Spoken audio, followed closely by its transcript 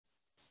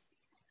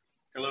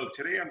Hello,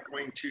 today I'm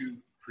going to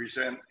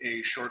present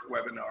a short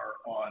webinar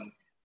on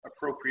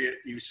appropriate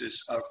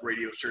uses of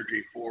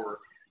radiosurgery for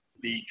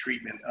the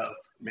treatment of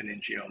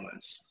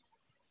meningiomas.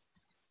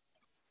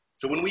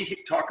 So when we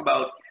talk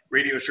about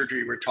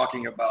radiosurgery, we're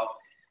talking about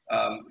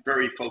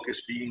very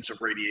focused beams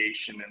of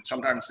radiation, and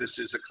sometimes this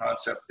is a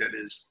concept that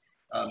is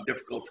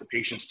difficult for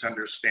patients to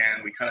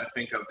understand. We kind of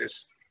think of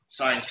this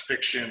science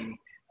fiction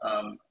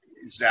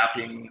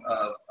zapping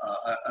of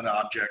an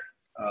object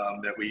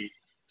that we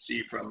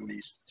see from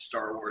these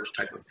Star Wars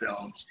type of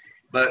films.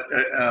 But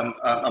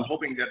I'm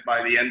hoping that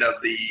by the end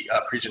of the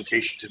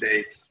presentation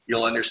today,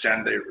 you'll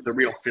understand the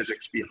real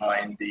physics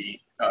behind the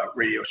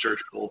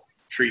radiosurgical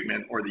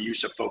treatment or the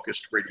use of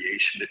focused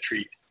radiation to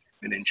treat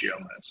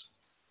meningiomas.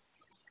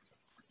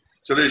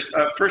 So there's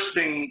first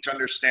thing to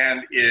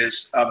understand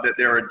is that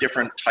there are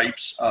different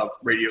types of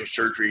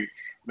radiosurgery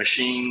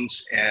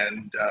machines,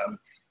 and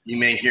you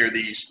may hear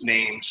these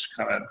names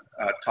kind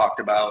of talked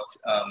about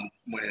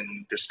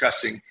when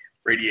discussing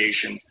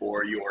radiation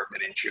for your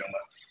meningioma.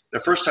 The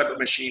first type of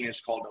machine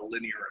is called a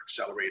linear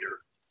accelerator,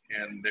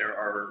 and there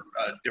are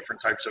different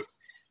types of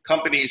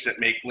companies that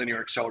make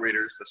linear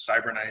accelerators. The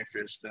CyberKnife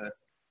is the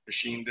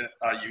machine that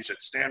I use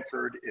at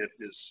Stanford. It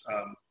is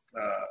a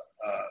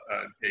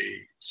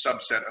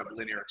subset of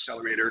linear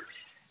accelerator.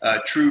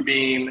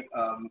 TrueBeam,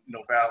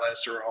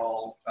 Novalis are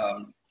all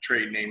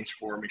trade names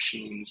for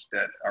machines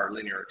that are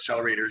linear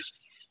accelerators.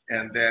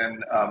 And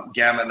then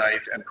Gamma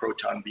Knife and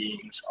proton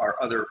beams are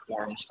other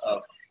forms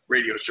of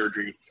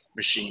radiosurgery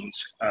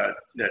machines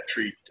that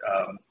treat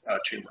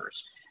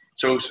tumors.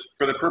 So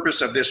for the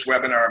purpose of this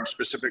webinar, I'm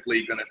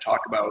specifically going to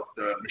talk about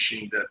the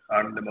machine that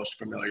I'm the most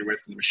familiar with,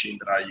 and the machine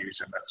that I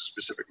use, and that's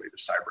specifically the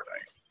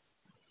CyberKnife.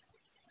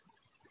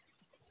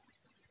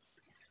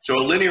 So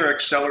a linear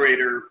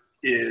accelerator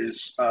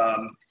is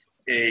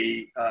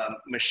a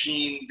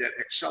machine that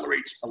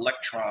accelerates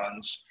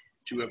electrons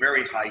to a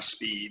very high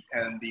speed,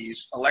 and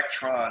these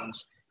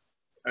electrons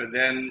are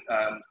then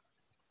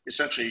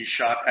essentially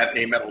shot at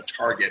a metal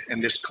target,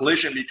 and this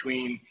collision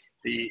between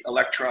the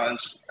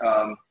electrons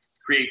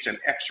creates an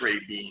X-ray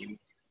beam,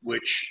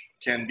 which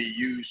can be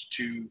used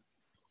to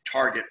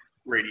target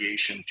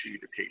radiation to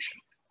the patient.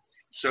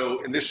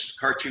 So in this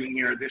cartoon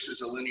here, this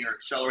is a linear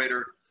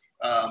accelerator.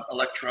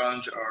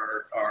 Electrons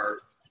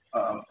are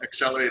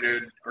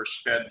accelerated or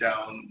sped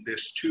down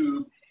this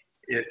tube.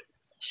 It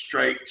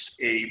strikes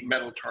a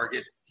metal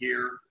target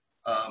here,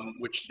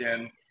 which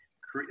then,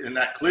 in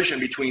that collision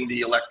between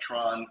the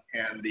electron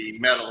and the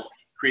metal,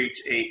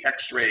 creates a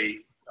X-ray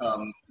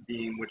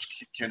beam which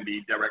can be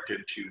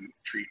directed to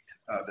treat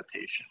the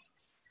patient.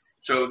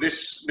 So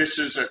this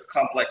is a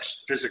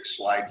complex physics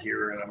slide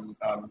here, and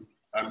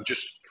I'm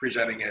just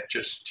presenting it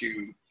just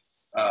to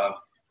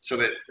so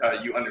that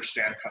you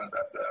understand kind of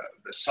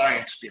the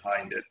science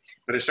behind it.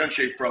 But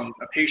essentially, from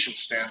a patient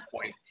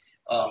standpoint,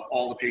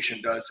 all the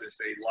patient does is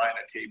they lie on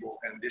a table,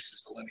 and this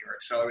is the linear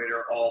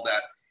accelerator. All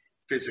that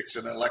physics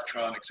and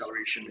electron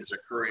acceleration is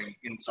occurring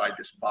inside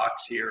this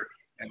box here,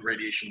 and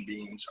radiation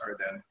beams are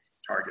then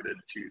targeted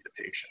to the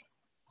patient.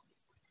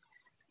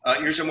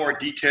 Here's a more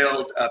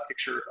detailed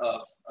picture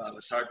of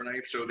the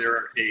CyberKnife. So there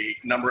are a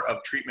number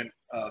of treatment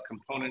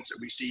components that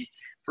we see.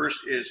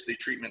 First is the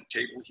treatment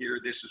table here.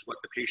 This is what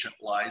the patient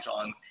lies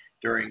on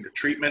during the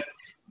treatment.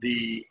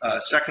 The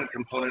second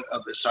component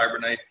of the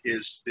CyberKnife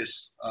is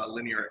this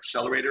linear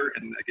accelerator.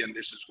 And again,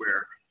 this is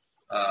where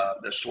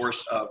the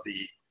source of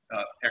the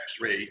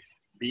X-ray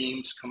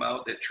beams come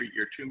out that treat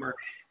your tumor.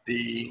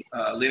 The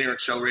linear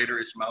accelerator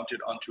is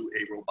mounted onto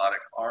a robotic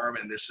arm,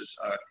 and this is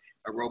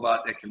a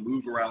robot that can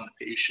move around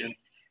the patient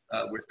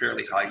with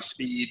fairly high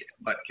speed,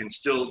 but can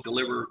still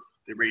deliver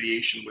the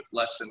radiation with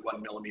less than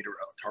 1 millimeter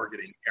of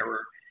targeting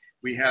error.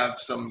 We have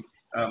some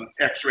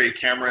X-ray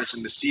cameras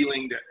in the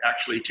ceiling that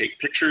actually take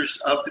pictures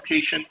of the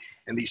patient,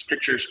 and these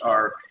pictures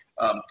are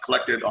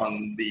collected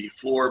on the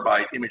floor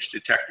by image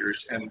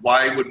detectors. And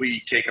why would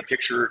we take a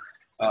picture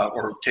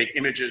or take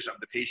images of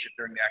the patient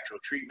during the actual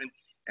treatment?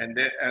 And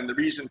the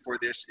reason for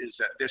this is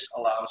that this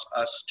allows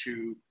us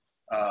to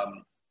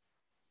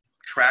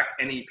track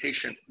any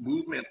patient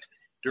movement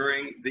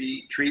during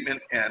the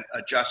treatment and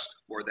adjust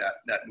for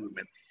that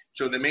movement.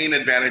 So the main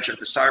advantage of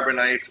the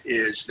CyberKnife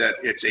is that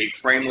it's a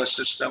frameless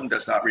system,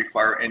 does not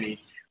require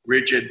any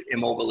rigid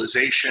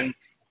immobilization,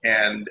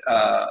 and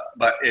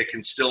but it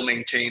can still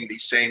maintain the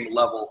same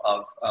level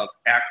of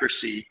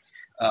accuracy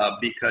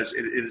because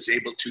it is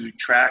able to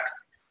track,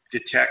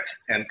 detect,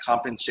 and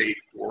compensate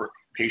for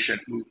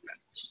patient movements.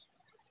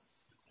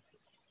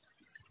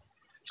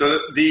 So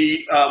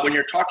when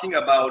you're talking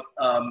about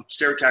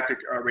stereotactic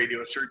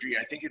radiosurgery,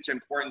 I think it's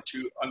important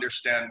to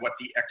understand what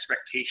the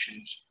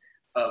expectations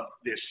of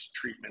this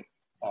treatment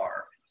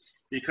are.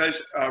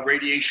 Because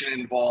radiation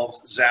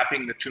involves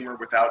zapping the tumor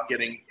without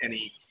getting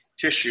any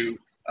tissue,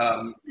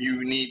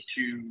 you need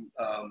to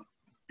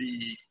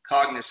be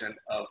cognizant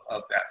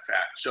of that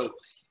fact. So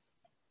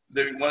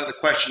one of the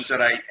questions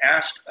that I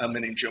ask a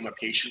meningioma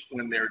patient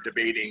when they're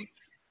debating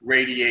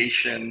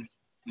radiation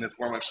in the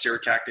form of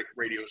stereotactic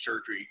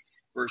radiosurgery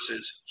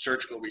versus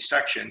surgical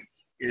resection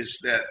is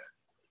that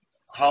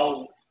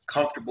how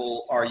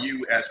comfortable are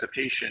you as the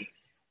patient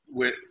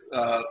with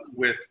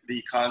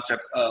the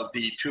concept of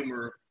the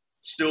tumor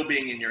still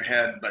being in your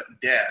head but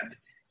dead,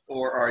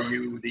 or are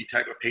you the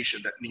type of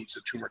patient that needs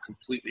the tumor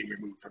completely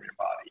removed from your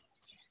body?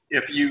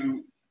 If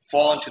you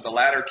fall into the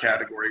latter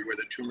category where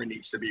the tumor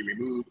needs to be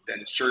removed,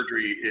 then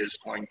surgery is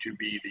going to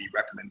be the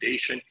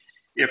recommendation.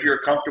 If you're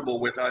comfortable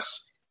with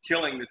us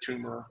killing the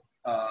tumor,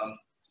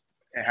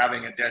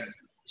 having a dead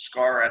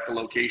scar at the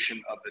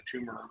location of the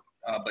tumor,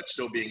 but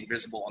still being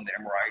visible on the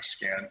MRI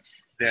scan,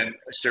 then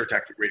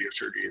stereotactic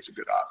radiosurgery is a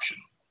good option.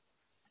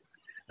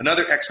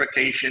 Another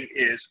expectation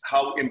is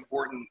how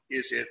important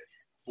is it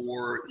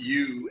for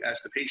you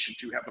as the patient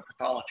to have a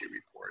pathology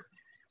report.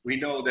 We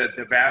know that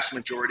the vast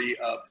majority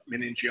of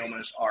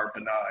meningiomas are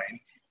benign,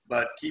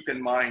 but keep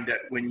in mind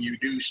that when you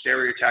do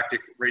stereotactic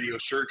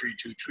radiosurgery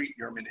to treat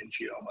your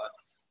meningioma,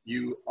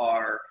 you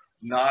are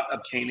not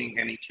obtaining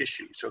any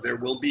tissue. So there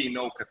will be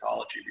no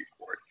pathology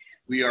report.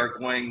 We are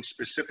going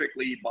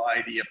specifically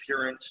by the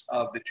appearance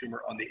of the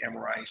tumor on the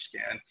MRI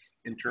scan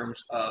in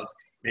terms of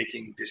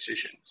making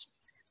decisions.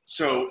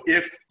 So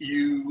if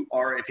you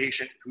are a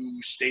patient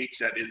who states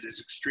that it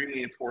is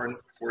extremely important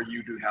for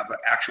you to have an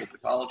actual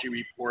pathology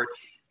report,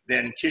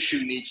 then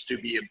tissue needs to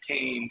be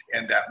obtained,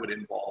 and that would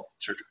involve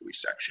surgical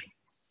resection.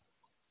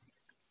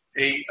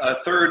 A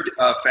third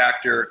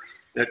factor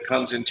that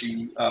comes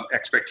into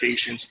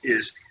expectations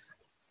is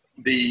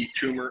the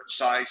tumor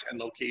size and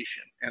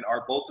location, and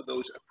are both of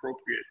those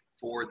appropriate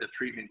for the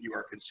treatment you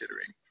are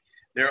considering?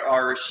 There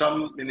are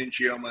some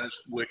meningiomas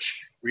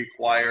which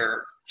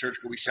require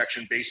surgical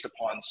resection based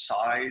upon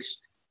size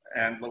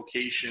and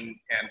location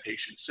and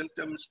patient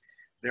symptoms.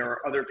 There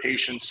are other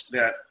patients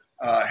that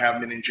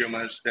have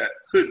meningiomas that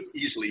could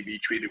easily be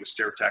treated with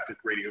stereotactic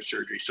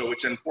radiosurgery. So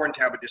it's important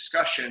to have a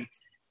discussion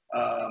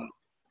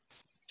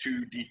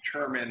to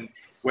determine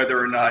whether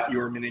or not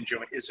your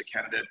meningioma is a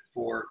candidate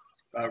for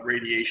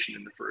radiation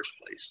in the first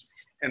place.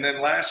 And then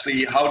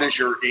lastly, how does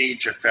your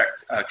age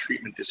affect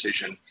treatment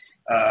decision?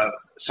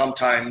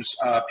 Sometimes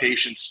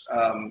patients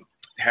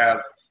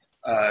have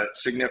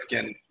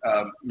significant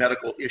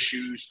medical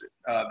issues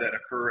that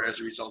occur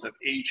as a result of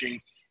aging.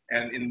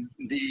 And in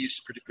these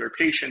particular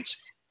patients,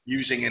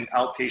 using an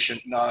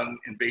outpatient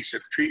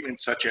non-invasive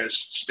treatment such as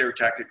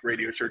stereotactic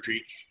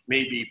radiosurgery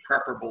may be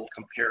preferable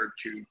compared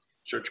to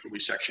surgical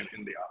resection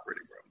in the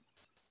operating room.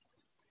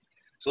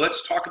 So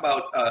let's talk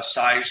about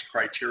size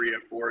criteria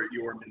for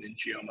your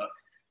meningioma.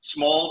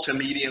 Small to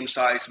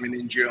medium-sized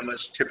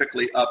meningiomas,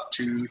 typically up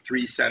to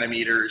 3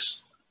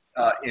 centimeters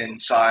in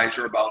size,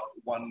 or about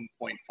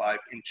 1.5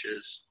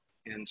 inches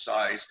in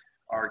size,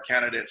 are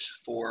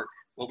candidates for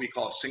what we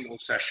call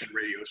single-session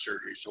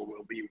radiosurgery. So it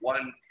will be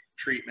one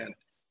treatment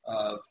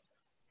of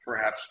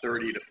perhaps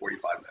 30 to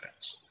 45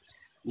 minutes.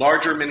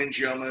 Larger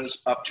meningiomas,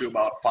 up to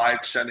about 5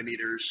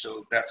 centimeters,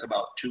 so that's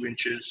about 2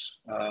 inches,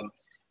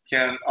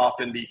 can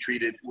often be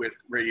treated with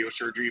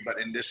radiosurgery, but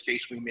in this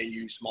case, we may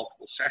use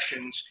multiple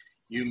sessions.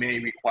 You may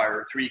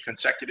require 3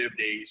 consecutive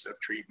days of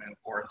treatment,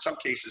 or in some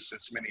cases,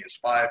 as many as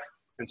 5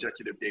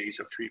 consecutive days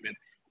of treatment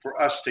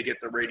for us to get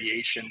the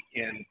radiation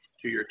into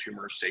your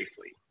tumor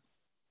safely.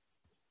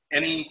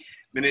 Any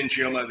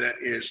meningioma that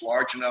is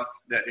large enough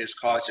that is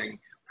causing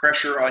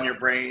pressure on your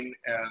brain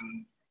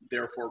and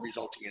therefore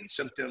resulting in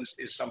symptoms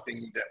is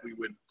something that we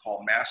would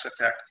call mass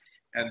effect.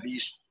 And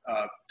these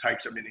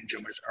types of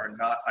meningiomas are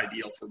not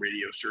ideal for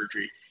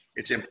radiosurgery.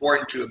 It's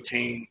important to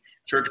obtain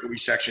surgical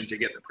resection to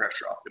get the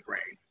pressure off the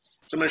brain.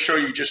 So I'm going to show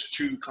you just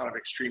 2 kind of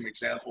extreme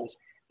examples.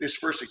 This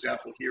first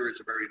example here is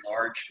a very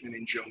large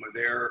meningioma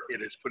there.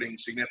 It is putting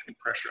significant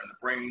pressure on the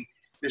brain.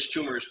 This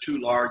tumor is too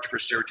large for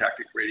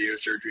stereotactic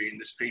radiosurgery, and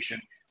this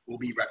patient will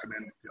be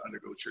recommended to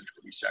undergo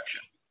surgical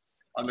resection.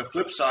 On the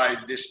flip side,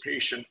 this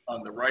patient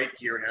on the right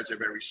here has a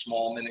very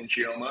small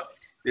meningioma.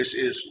 This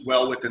is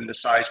well within the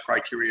size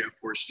criteria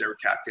for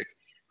stereotactic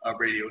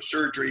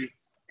radiosurgery,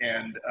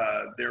 and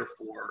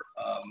therefore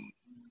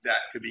that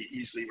could be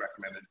easily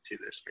recommended to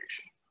this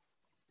patient.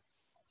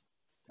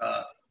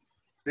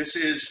 This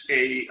is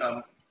a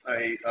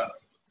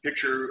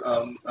picture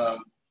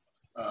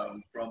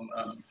from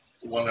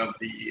one of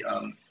the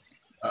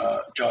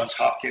Johns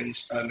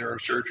Hopkins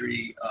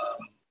neurosurgery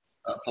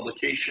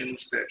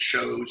publications that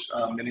shows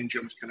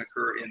meningiomas can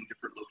occur in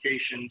different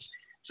locations.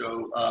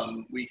 So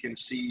we can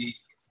see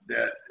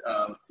that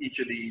each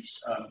of these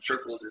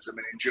circles is a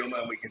meningioma,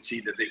 and we can see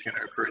that they can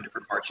occur in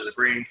different parts of the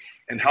brain.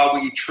 And how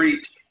we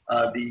treat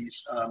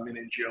these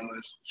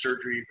meningiomas,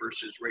 surgery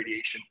versus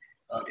radiation,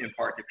 in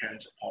part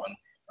depends upon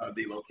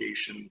the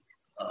location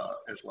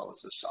as well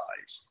as the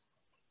size.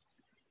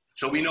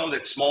 So we know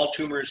that small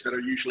tumors that are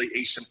usually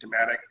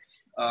asymptomatic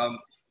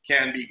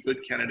can be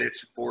good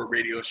candidates for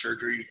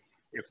radiosurgery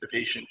if the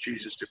patient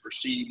chooses to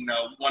proceed.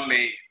 Now, one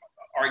may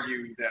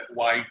argue that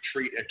why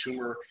treat a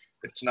tumor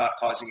that's not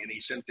causing any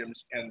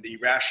symptoms, and the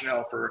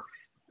rationale for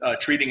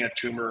treating a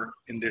tumor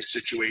in this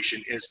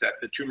situation is that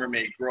the tumor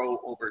may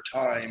grow over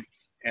time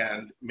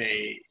and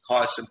may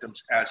cause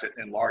symptoms as it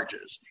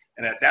enlarges.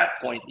 And at that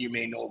point, you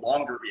may no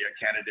longer be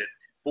a candidate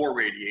for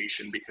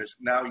radiation, because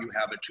now you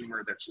have a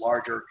tumor that's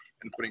larger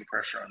and putting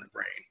pressure on the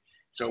brain.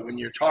 So when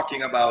you're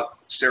talking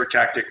about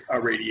stereotactic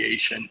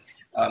radiation,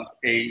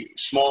 a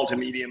small to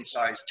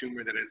medium-sized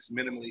tumor that is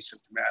minimally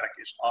symptomatic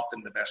is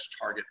often the best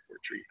target for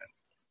treatment.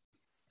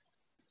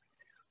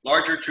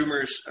 Larger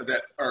tumors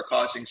that are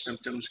causing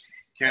symptoms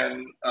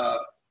can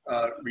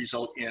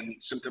result in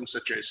symptoms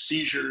such as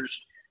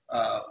seizures,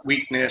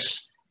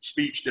 weakness,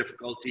 speech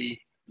difficulty,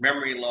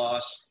 memory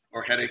loss,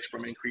 or headaches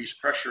from increased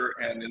pressure.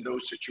 And in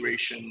those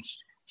situations,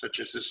 such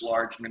as this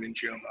large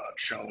meningioma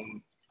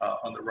shown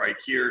on the right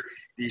here,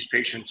 these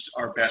patients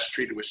are best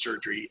treated with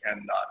surgery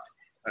and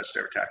not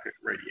stereotactic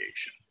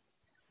radiation.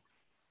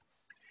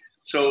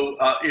 So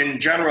in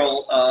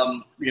general,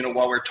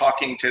 while we're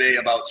talking today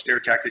about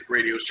stereotactic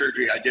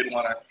radiosurgery, I did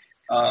want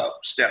to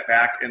step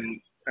back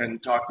and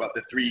talk about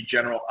the three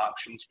general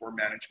options for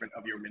management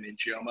of your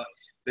meningioma.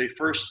 The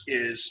first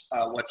is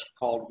what's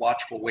called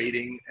watchful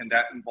waiting, and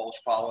that involves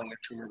following the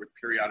tumor with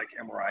periodic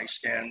MRI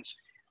scans.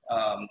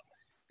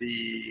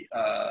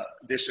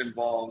 This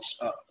involves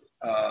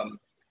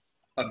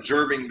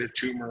observing the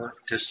tumor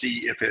to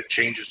see if it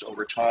changes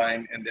over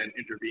time and then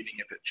intervening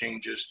if it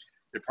changes.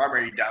 The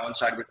primary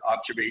downside with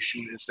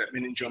observation is that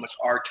meningiomas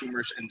are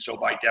tumors, and so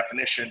by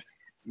definition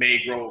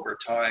may grow over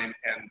time,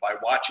 and by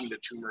watching the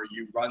tumor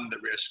you run the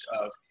risk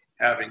of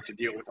having to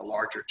deal with a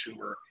larger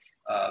tumor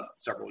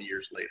several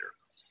years later.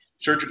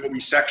 Surgical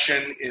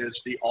resection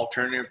is the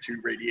alternative to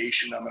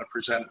radiation. I'm going to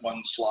present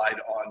one slide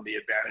on the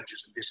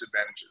advantages and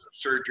disadvantages of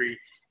surgery,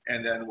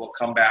 and then we'll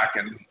come back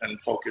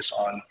and focus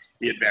on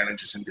the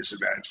advantages and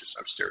disadvantages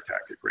of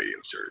stereotactic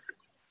radiosurgery.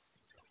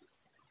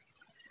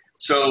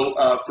 So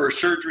for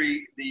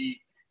surgery,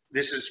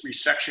 this is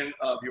resection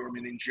of your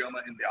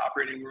meningioma in the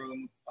operating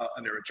room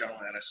under a general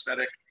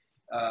anesthetic.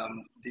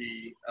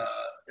 The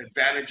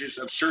advantages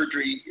of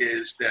surgery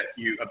is that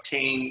you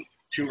obtain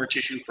tumor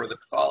tissue for the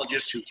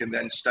pathologist, who can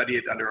then study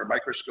it under a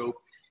microscope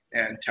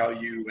and tell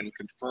you and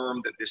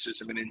confirm that this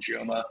is a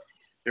meningioma.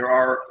 There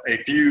are a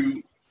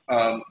few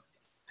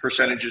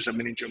percentages of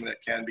meningioma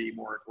that can be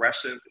more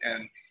aggressive,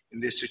 and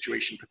in this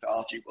situation,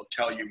 pathology will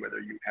tell you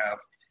whether you have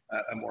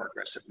a more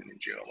aggressive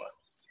meningioma.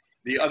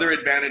 The other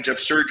advantage of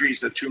surgery is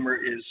the tumor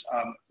is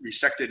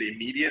resected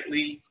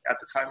immediately at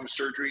the time of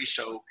surgery,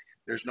 so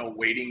there's no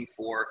waiting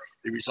for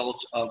the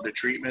results of the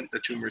treatment.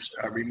 The tumor's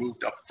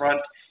removed up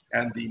front,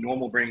 and the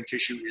normal brain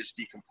tissue is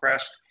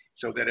decompressed,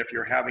 so that if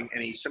you're having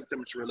any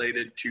symptoms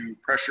related to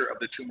pressure of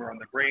the tumor on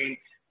the brain,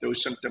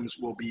 those symptoms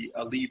will be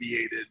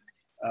alleviated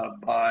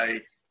by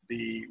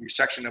the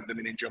resection of the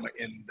meningioma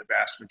in the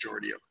vast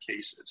majority of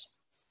cases.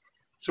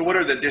 So what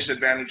are the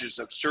disadvantages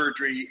of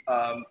surgery?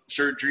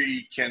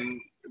 Surgery can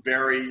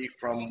vary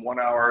from 1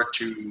 hour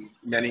to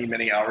many,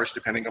 many hours,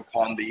 depending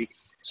upon the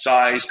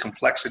size,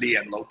 complexity,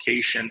 and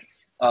location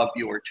of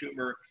your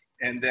tumor.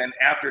 And then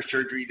after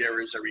surgery, there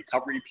is a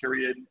recovery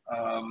period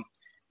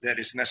that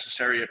is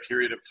necessary, a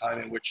period of time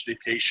in which the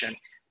patient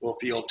will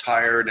feel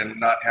tired and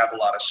not have a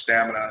lot of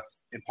stamina,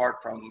 in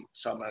part from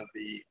some of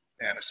the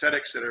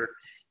anesthetics that are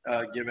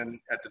given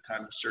at the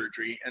time of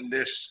surgery. And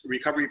this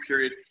recovery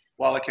period,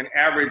 while it can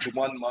average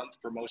 1 month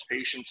for most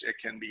patients, it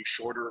can be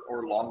shorter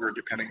or longer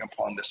depending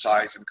upon the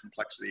size and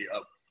complexity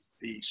of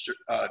the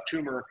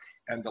tumor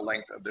and the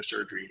length of the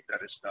surgery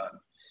that is done.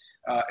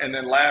 And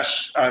then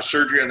last,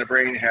 surgery on the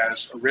brain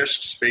has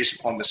risks based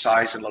upon the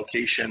size and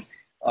location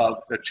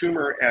of the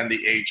tumor and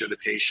the age of the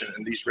patient.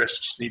 And these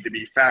risks need to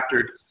be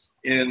factored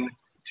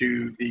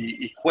into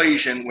the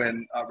equation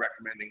when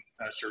recommending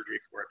surgery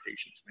for a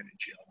patient's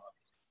meningioma.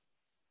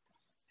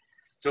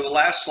 So the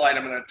last slide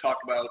I'm going to talk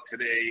about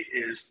today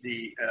is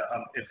the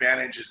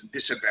advantages and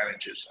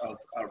disadvantages of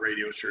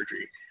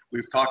radiosurgery.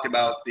 We've talked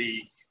about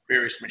the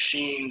various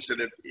machines that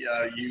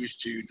have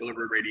used to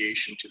deliver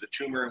radiation to the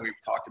tumor, and we've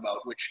talked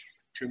about which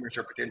tumors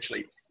are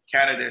potentially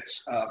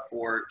candidates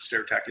for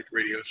stereotactic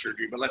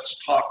radiosurgery. But let's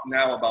talk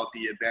now about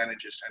the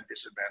advantages and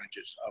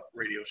disadvantages of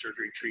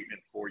radiosurgery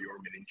treatment for your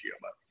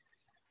meningioma.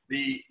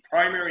 The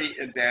primary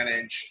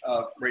advantage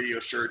of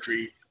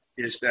radiosurgery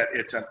is that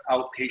it's an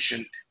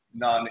outpatient,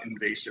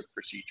 non-invasive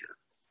procedure.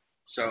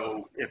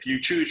 So if you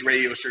choose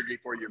radiosurgery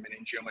for your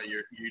meningioma,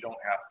 you don't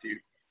have to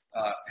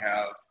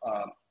have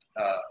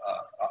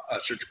a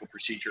surgical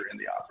procedure in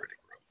the operating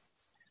room.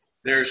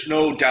 There's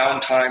no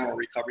downtime or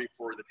recovery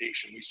for the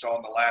patient. We saw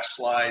on the last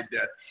slide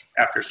that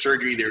after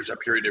surgery, there's a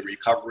period of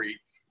recovery.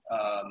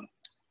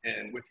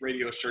 And with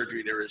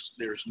radiosurgery,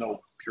 there's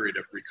no period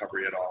of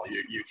recovery at all.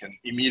 You can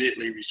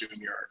immediately resume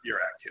your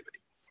activity.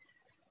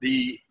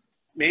 The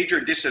major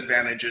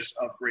disadvantages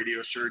of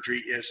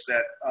radiosurgery is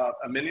that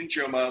a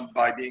meningioma,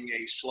 by being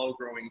a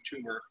slow-growing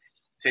tumor,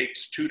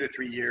 takes 2 to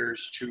 3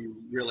 years to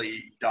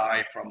really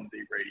die from the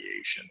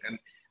radiation. And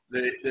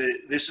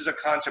this is a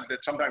concept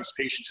that sometimes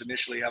patients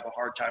initially have a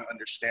hard time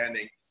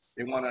understanding.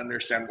 They want to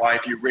understand why,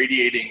 if you're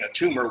radiating a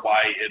tumor,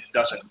 why it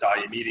doesn't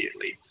die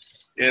immediately.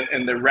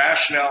 And the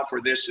rationale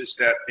for this is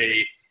that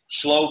a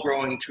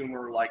slow-growing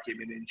tumor like a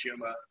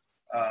meningioma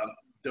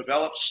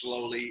develops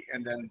slowly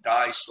and then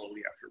dies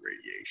slowly after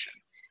radiation.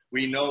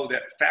 We know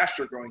that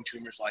faster growing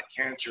tumors like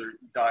cancer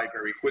die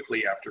very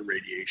quickly after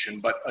radiation,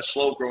 but a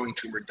slow growing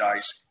tumor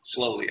dies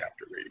slowly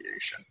after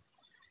radiation.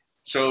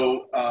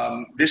 So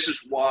this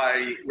is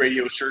why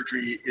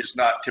radiosurgery is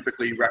not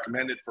typically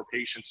recommended for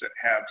patients that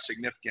have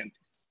significant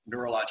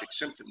neurologic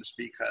symptoms,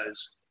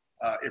 because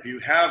if you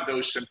have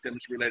those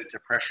symptoms related to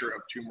pressure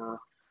of tumor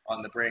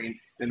on the brain,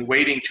 then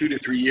waiting 2 to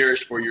 3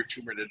 years for your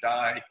tumor to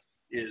die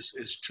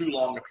is too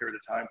long a period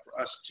of time for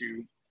us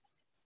to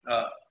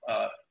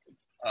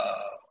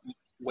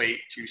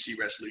wait to see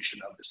resolution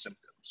of the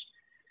symptoms.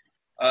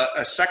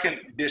 A second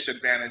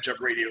disadvantage of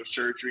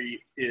radiosurgery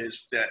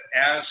is that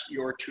as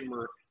your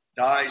tumor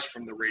dies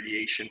from the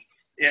radiation,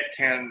 it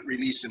can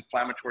release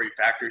inflammatory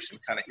factors and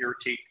kind of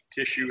irritate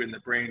tissue in the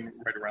brain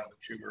right around the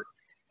tumor.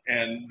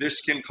 And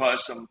this can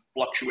cause some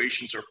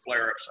fluctuations or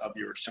flare-ups of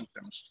your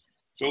symptoms.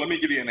 So let me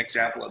give you an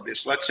example of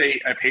this. Let's say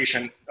a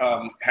patient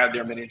had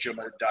their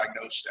meningioma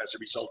diagnosed as a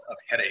result of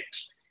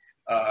headaches.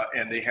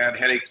 And they had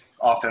headaches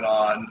off and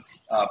on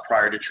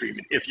prior to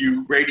treatment. If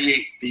you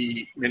radiate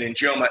the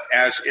meningioma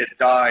as it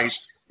dies,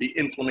 the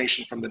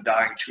inflammation from the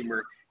dying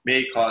tumor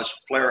may cause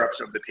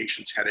flare-ups of the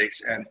patient's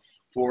headaches. And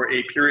for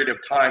a period of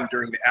time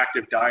during the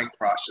active dying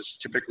process,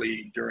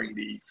 typically during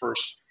the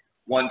first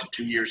 1 to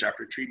 2 years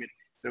after treatment,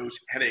 those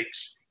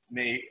headaches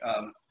may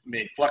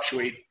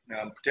fluctuate,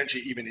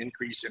 potentially even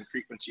increase in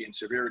frequency and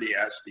severity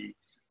as the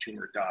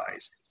tumor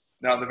dies.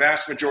 Now, the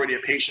vast majority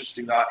of patients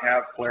do not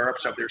have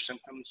flare-ups of their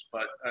symptoms,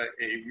 but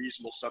a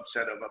reasonable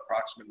subset of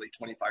approximately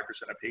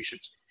 25% of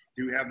patients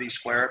do have these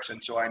flare-ups.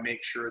 And so I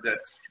make sure that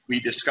we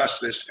discuss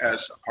this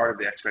as a part of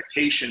the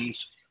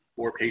expectations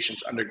for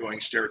patients undergoing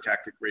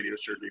stereotactic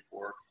radiosurgery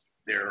for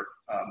their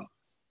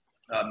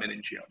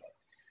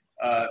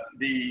meningioma.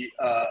 The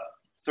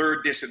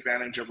third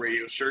disadvantage of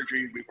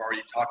radiosurgery we've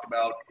already talked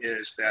about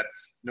is that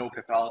no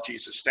pathology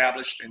is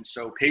established. And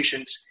so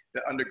patients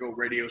that undergo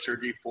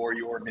radiosurgery for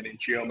your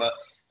meningioma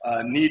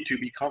need to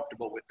be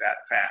comfortable with that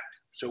fact.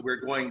 So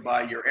we're going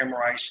by your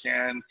MRI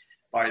scan,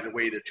 by the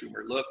way the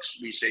tumor looks.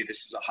 We say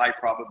this is a high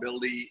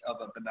probability of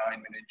a benign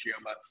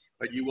meningioma,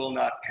 but you will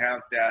not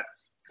have that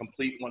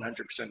complete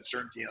 100%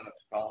 certainty on a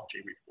pathology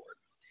report.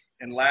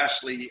 And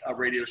lastly,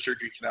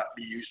 radiosurgery cannot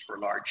be used for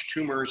large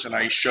tumors. And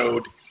I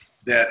showed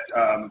that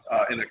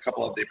in a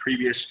couple of the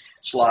previous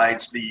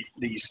slides, the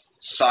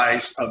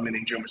size of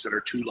meningiomas that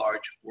are too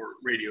large for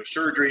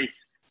radiosurgery.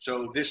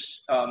 So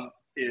this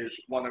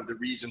is one of the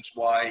reasons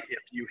why if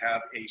you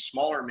have a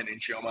smaller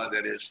meningioma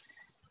that is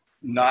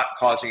not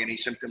causing any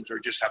symptoms or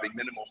just having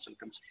minimal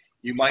symptoms,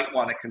 you might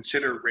want to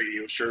consider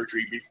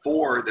radiosurgery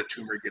before the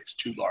tumor gets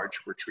too large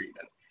for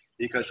treatment.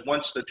 Because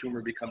once the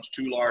tumor becomes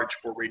too large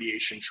for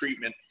radiation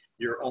treatment,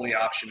 your only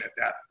option at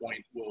that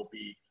point will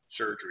be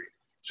surgery.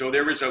 So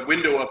there is a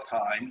window of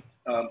time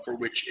for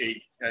which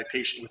a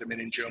patient with a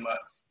meningioma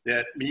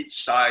that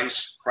meets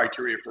size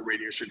criteria for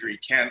radiosurgery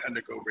can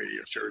undergo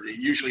radiosurgery.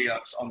 Usually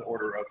it's on the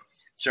order of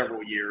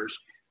several years,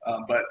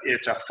 but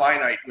it's a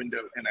finite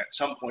window, and at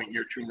some point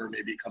your tumor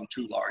may become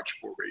too large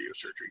for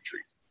radiosurgery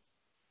treatment.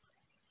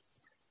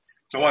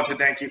 So I want to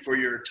thank you for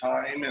your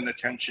time and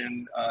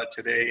attention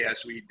today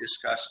as we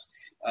discussed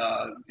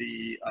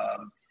the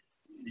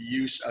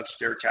use of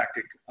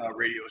stereotactic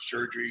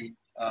radiosurgery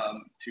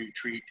to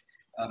treat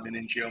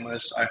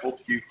meningiomas. I hope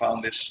you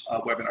found this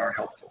webinar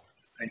helpful.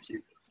 Thank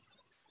you.